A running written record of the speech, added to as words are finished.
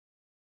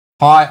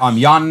Hi, I'm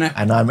Jan.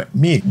 And I'm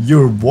me.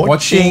 You're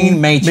watching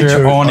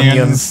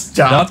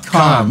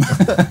MajorAudience.com.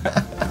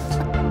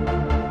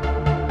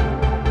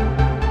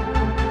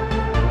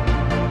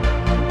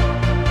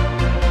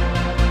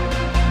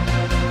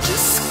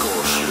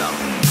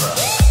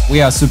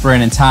 We are Super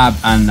and Tab,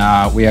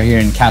 and we are here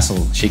in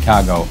Castle,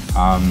 Chicago.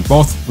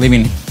 Both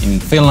living in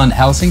Finland,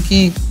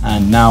 Helsinki,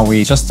 and now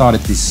we just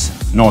started this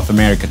North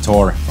America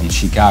tour from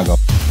Chicago.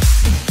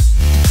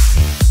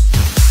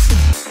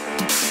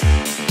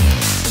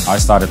 I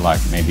started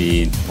like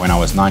maybe when I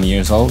was 9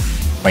 years old,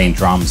 playing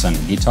drums and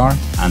guitar,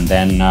 and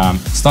then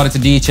started to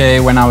DJ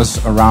when I was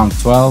around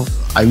 12.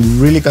 I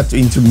really got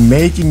into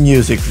making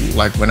music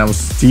like when I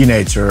was a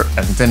teenager,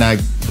 and then I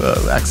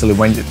actually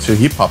went to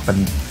hip-hop,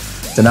 and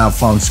then I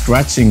found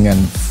scratching,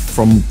 and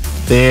from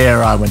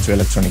there I went to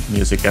electronic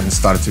music and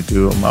started to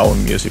do my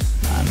own music.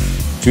 And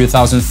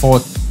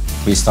 2004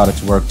 we started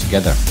to work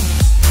together.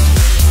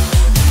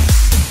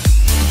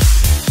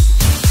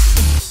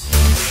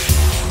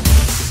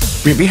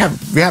 We have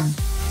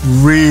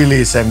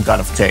really same kind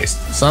of taste.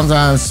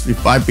 Sometimes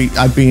if I've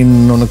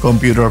been on a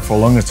computer for a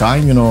longer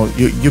time, you know,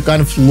 you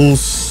kind of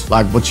lose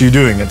like what you're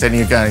doing, and then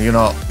you kind of, you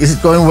know, is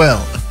it going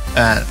well?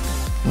 And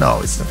no,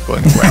 it's not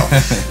going well.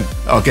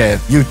 Okay,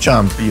 you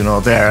jump, you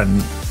know, there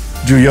and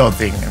do your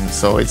thing, and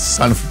so it's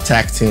kind of a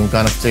tag team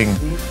kind of thing.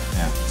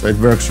 Yeah. So it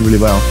works really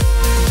well.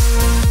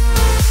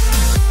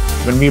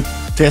 When we're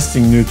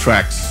testing new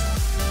tracks,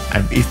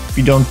 and if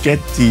we don't get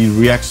the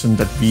reaction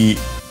that we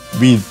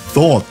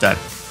thought that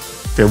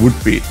there would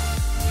be,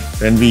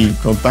 then we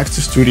go back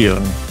to studio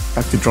and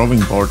back to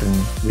drawing board, and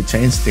we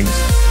change things.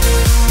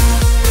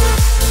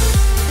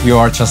 You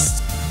are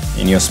just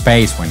in your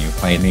space when you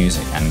play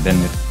music, and then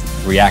the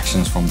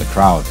reactions from the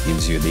crowd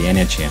gives you the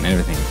energy and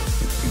everything.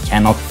 You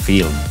cannot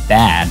feel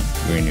bad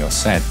during your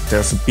set.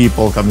 There's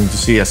people coming to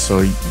see us, so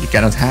you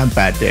cannot have a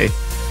bad day.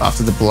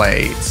 After the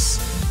play, it's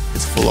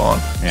full on.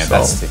 Yeah, so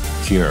that's the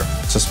cure.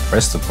 Just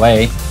press the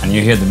play and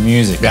you hear the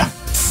music. Yeah.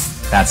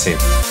 That's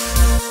it.